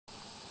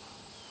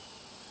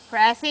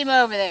Press him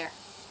over there.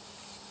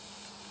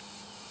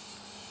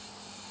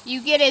 You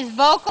get as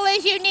vocal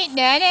as you need.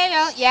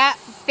 No. Yeah,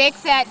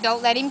 fix that.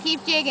 Don't let him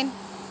keep jigging.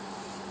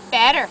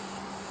 Better.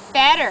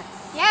 Better.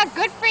 Yeah,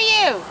 good for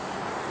you.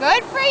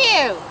 Good for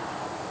you.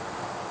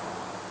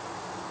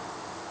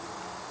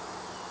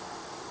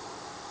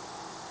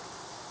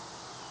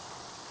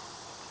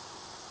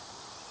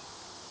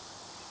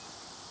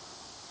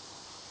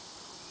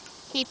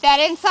 Keep that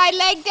inside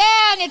leg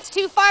down. It's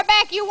too far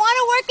back. You want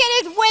to work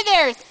at his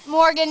withers,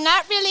 Morgan,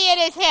 not really at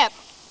his hip.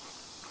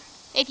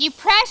 If you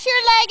press your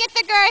leg at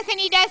the girth and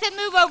he doesn't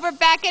move over,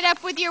 back it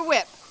up with your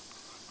whip.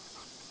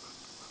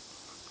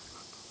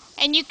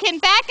 And you can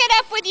back it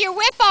up with your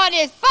whip on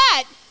his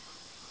butt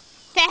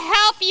to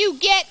help you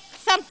get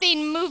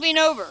something moving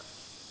over.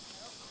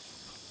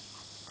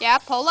 Yeah,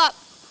 pull up.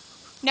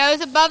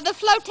 Nose above the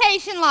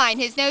flotation line.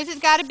 His nose has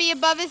got to be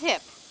above his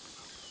hip.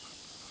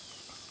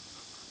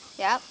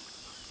 Yep.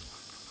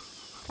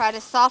 Try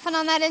to soften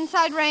on that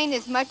inside rein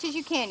as much as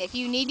you can. If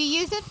you need to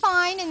use it,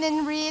 fine, and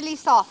then really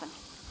soften.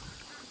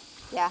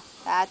 Yeah,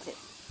 that's it.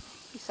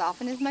 You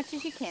soften as much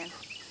as you can.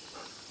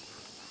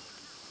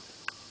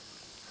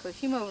 Push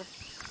him over.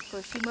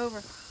 Push him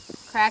over.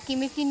 Crack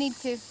him if you need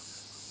to.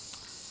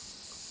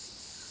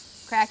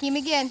 Crack him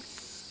again.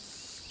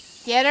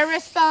 Get a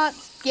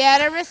response.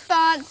 Get a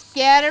response.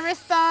 Get a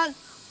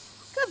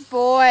response. Good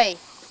boy.